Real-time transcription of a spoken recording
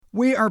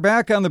We are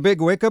back on the Big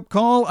Wake Up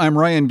Call. I'm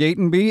Ryan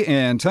Gatenby,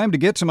 and time to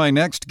get to my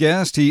next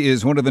guest. He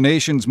is one of the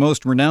nation's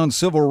most renowned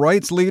civil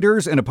rights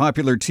leaders and a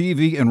popular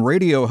TV and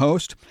radio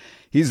host.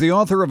 He's the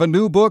author of a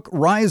new book,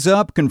 Rise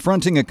Up,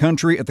 Confronting a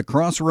Country at the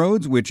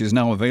Crossroads, which is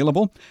now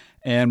available.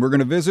 And we're going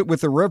to visit with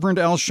the Reverend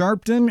Al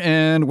Sharpton,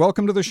 and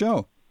welcome to the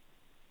show.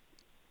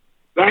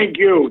 Thank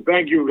you.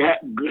 Thank you.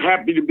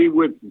 Happy to be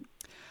with you.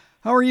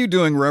 How are you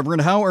doing,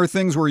 Reverend? How are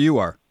things where you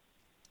are?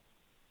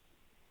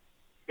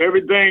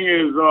 Everything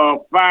is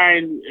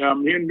fine.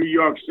 I'm in New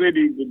York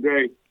City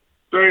today.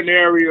 Certain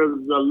areas,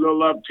 a little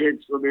uptick,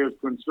 so there's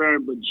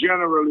concern, but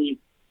generally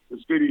the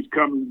city's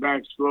coming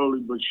back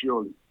slowly but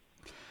surely.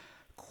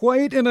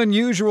 Quite an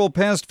unusual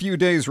past few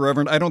days,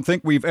 Reverend. I don't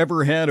think we've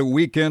ever had a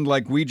weekend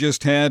like we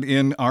just had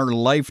in our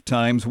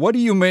lifetimes. What do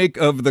you make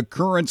of the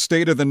current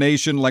state of the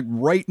nation, like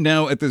right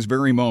now at this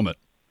very moment?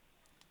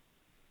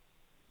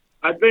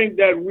 I think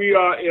that we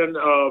are in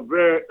a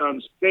very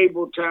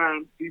unstable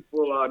time.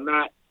 People are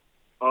not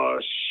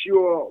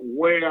sure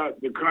where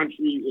the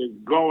country is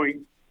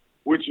going,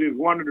 which is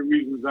one of the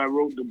reasons I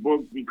wrote the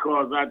book,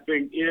 because I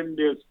think in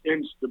this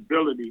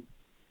instability,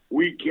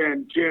 we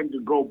can tend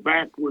to go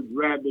backwards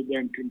rather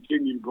than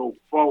continue to go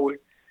forward.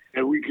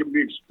 And we can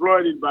be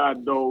exploited by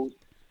those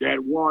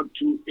that want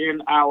to,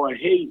 in our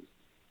haste,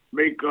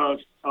 make us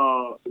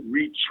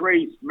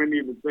retrace many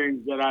of the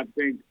things that I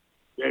think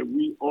that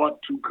we ought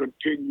to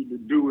continue to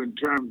do in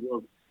terms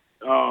of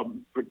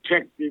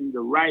protecting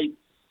the rights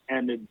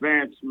and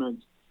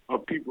advancements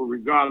of people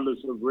regardless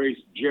of race,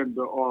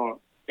 gender, or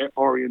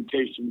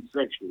orientation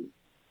sexually.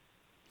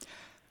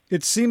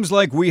 It seems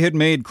like we had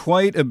made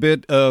quite a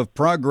bit of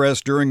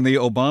progress during the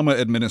Obama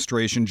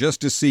administration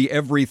just to see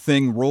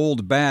everything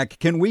rolled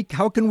back.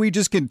 How can we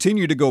just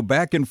continue to go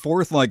back and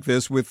forth like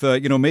this with,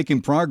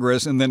 making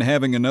progress and then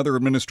having another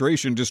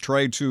administration just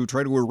try to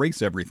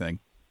erase everything?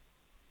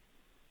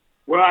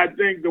 Well, I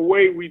think the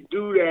way we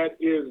do that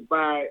is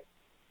by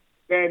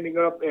standing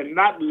up and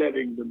not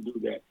letting them do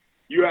that.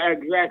 You're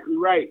exactly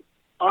right.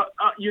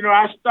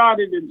 I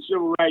started in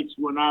civil rights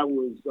when I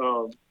was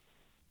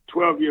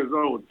 12 years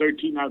old.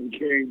 13, I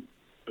became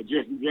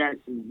Jesse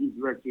Jackson's youth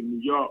director in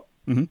New York.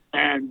 Mm-hmm.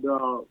 And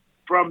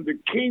from the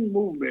King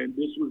movement,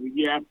 this was a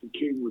year after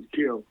King was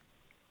killed,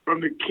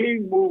 from the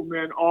King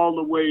movement all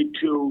the way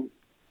to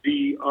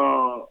the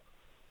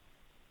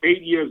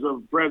 8 years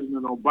of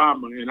President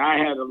Obama, and I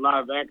had a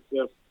lot of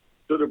access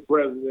to the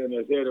president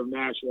as head of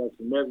National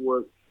Action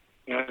Network,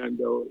 and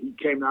he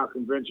came to our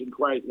convention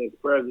twice as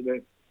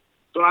president.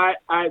 So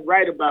I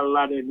write about a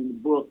lot of it in the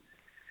book.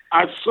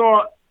 I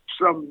saw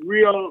some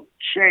real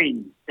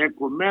change,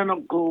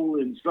 ecumenical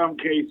in some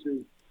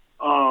cases,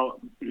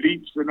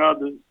 leaps in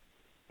others,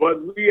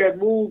 but we had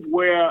moved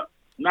where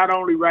not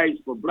only rights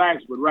for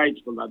blacks, but rights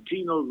for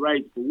Latinos,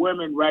 rights for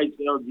women, rights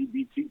for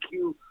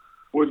LGBTQ,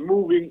 was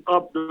moving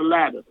up the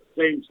ladder.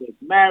 Same-sex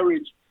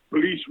marriage,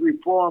 police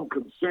reform,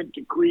 consent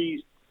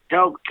decrees,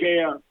 health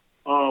care.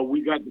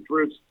 We got the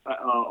first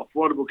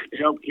Affordable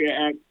Health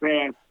Care Act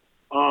passed,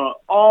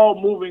 all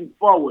moving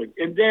forward.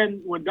 And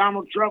then when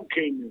Donald Trump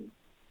came in,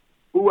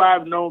 who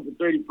I've known for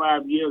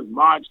 35 years,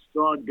 marched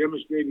on,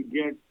 demonstrated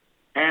against,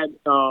 had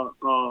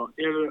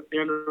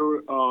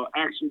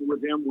action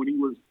with him when he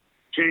was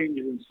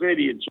changing and said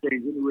he had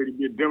changed anyway to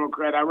be a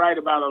Democrat. I write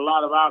about a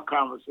lot of our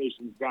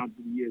conversations down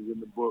through the years in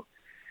the book.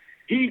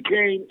 He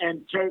came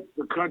and turned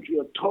the country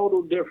a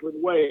total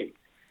different way,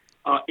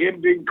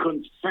 ending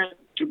consent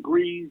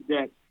decrees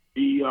that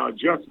the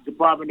Justice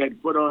Department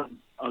had put on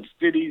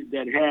cities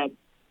that had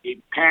a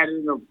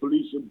pattern of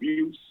police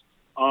abuse,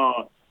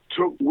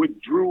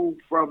 withdrew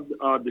from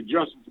the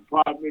Justice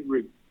Department,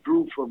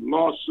 withdrew from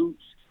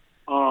lawsuits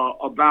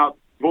about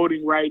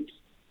voting rights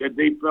that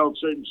they felt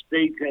certain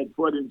states had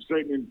put in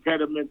certain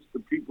impediments to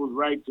people's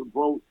right to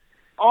vote.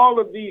 All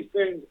of these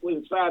things were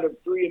inside of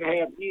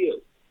 3.5 years.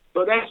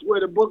 So that's where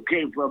the book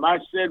came from. I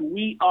said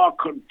we are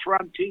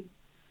confronting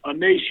a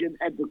nation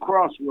at the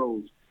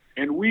crossroads,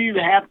 and we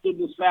have to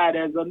decide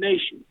as a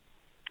nation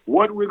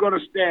what we're going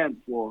to stand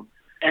for,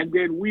 and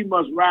then we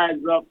must rise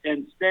up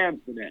and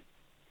stand for that.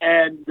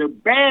 And the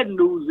bad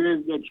news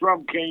is that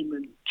Trump came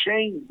and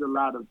changed a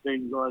lot of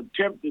things, or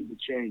attempted to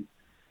change.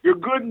 The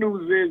good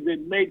news is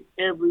it makes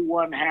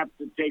everyone have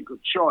to take a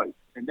choice,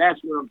 and that's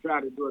what I'm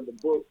trying to do in the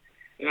book.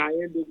 And I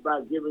ended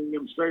by giving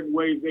them certain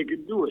ways they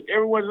can do it.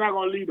 Everyone's not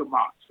going to lead a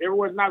march.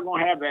 Everyone's not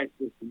going to have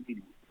access to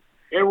media.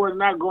 Everyone's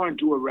not going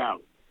to a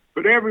rally.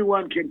 But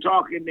everyone can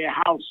talk in their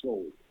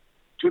household,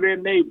 to their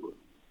neighbors,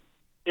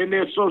 in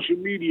their social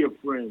media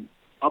friends,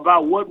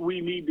 about what we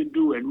need to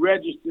do and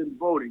register and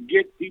vote and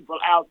get people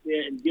out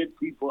there and get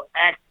people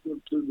active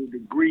to the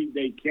degree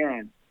they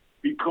can,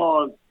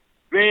 because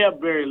their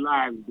very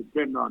lives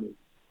depend on it.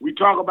 We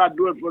talk about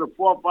doing it for the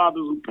forefathers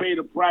who paid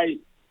the price.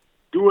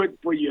 Do it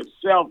for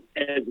yourself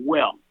as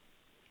well.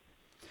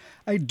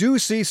 I do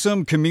see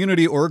some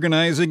community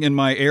organizing in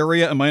my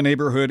area, and my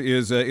neighborhood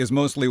is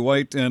mostly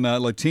white and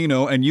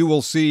Latino. And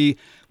we'll see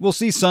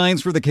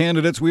signs for the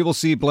candidates. We will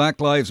see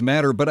Black Lives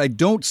Matter, but I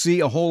don't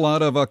see a whole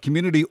lot of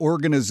community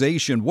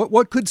organization.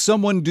 What could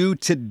someone do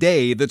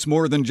today that's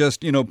more than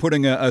just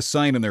putting a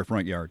sign in their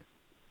front yard?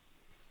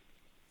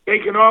 They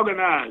can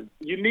organize.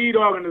 You need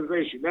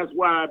organization. That's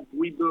why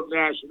we built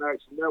National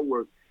Action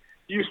Network.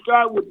 You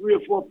start with 3 or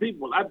 4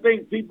 people. I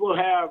think people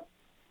have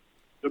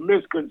the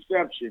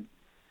misconception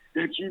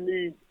that you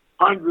need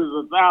hundreds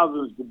of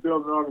thousands to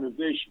build an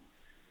organization.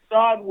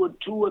 Start with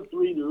 2 or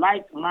 3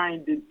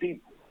 like-minded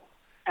people,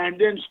 and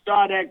then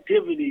start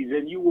activities,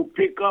 and you will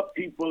pick up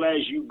people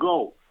as you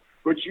go.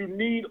 But you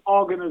need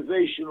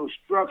organizational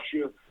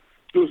structure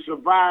to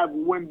survive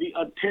when the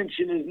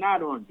attention is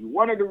not on you.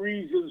 One of the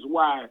reasons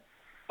why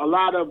a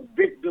lot of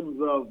victims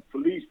of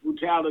police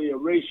brutality or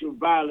racial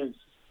violence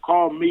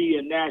call me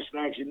and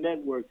National Action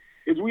Network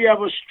is we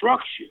have a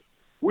structure.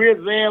 We're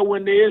there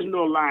when there is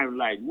no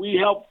limelight. We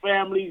help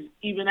families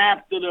even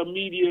after the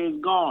media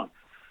is gone.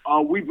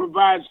 We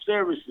provide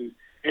services.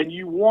 And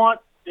you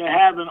want to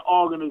have an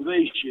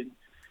organization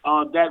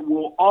that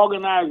will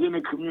organize in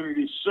the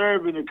community,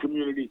 serve in the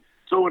community,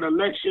 so when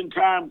election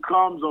time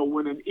comes or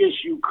when an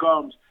issue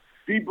comes,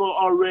 people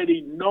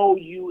already know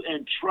you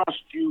and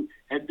trust you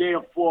and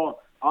therefore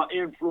are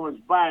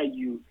influenced by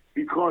you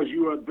because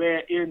you are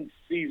there in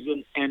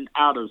season and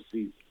out of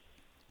season.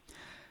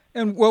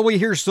 And well, we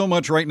hear so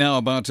much right now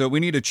about we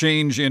need a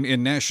change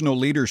in national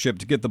leadership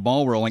to get the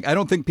ball rolling. I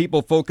don't think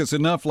people focus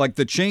enough like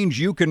the change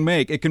you can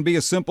make. It can be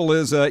as simple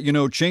as,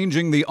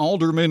 changing the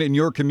alderman in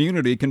your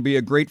community can be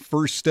a great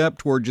first step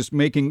toward just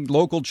making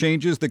local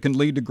changes that can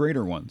lead to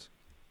greater ones.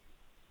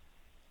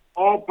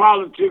 All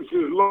politics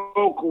is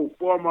local.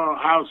 Former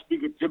House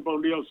Speaker Tip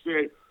O'Neill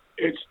said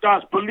it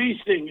starts.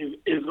 Policing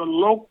is a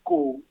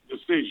local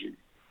decision.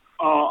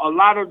 A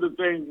lot of the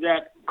things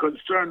that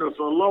concern us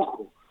are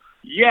local.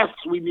 Yes,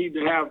 we need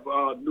to have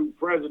a new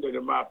president,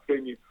 in my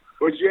opinion,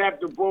 but you have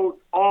to vote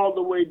all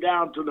the way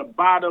down to the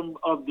bottom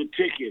of the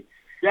ticket.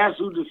 That's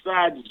who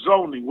decides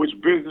zoning, which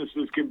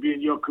businesses can be in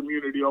your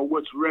community or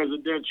what's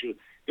residential.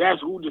 That's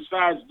who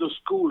decides the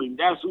schooling.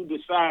 That's who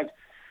decides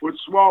what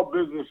small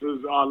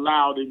businesses are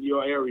allowed in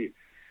your area.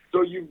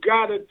 So you've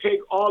got to take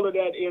all of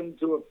that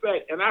into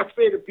effect. And I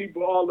say to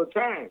people all the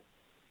time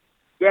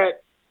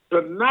that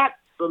to not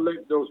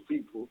select those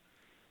people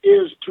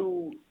is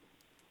to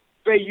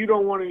say you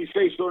don't want any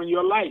say-so in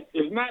your life.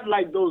 It's not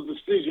like those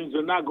decisions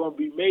are not going to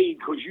be made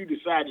because you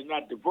decided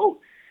not to vote.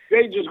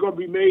 They're just going to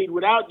be made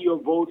without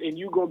your vote, and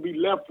you're going to be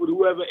left with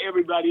whoever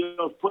everybody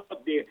else put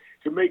up there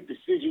to make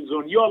decisions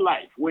on your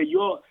life, where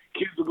your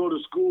kids will go to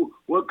school,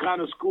 what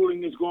kind of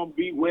schooling is going to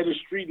be, where the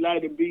street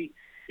light will be.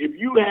 If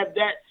you have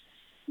that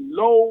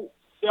low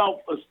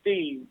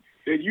self-esteem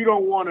that you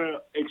don't want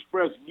to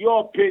express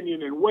your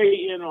opinion and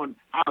weigh in on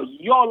how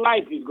your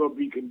life is going to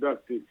be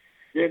conducted,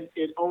 then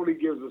it only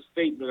gives a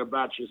statement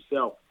about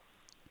yourself.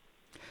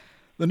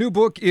 The new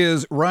book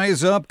is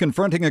Rise Up,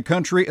 Confronting a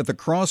Country at the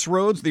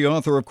Crossroads. The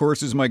author, of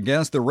course, is my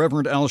guest, the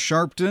Reverend Al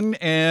Sharpton.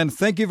 And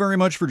thank you very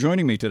much for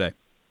joining me today.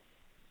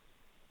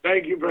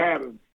 Thank you for having me.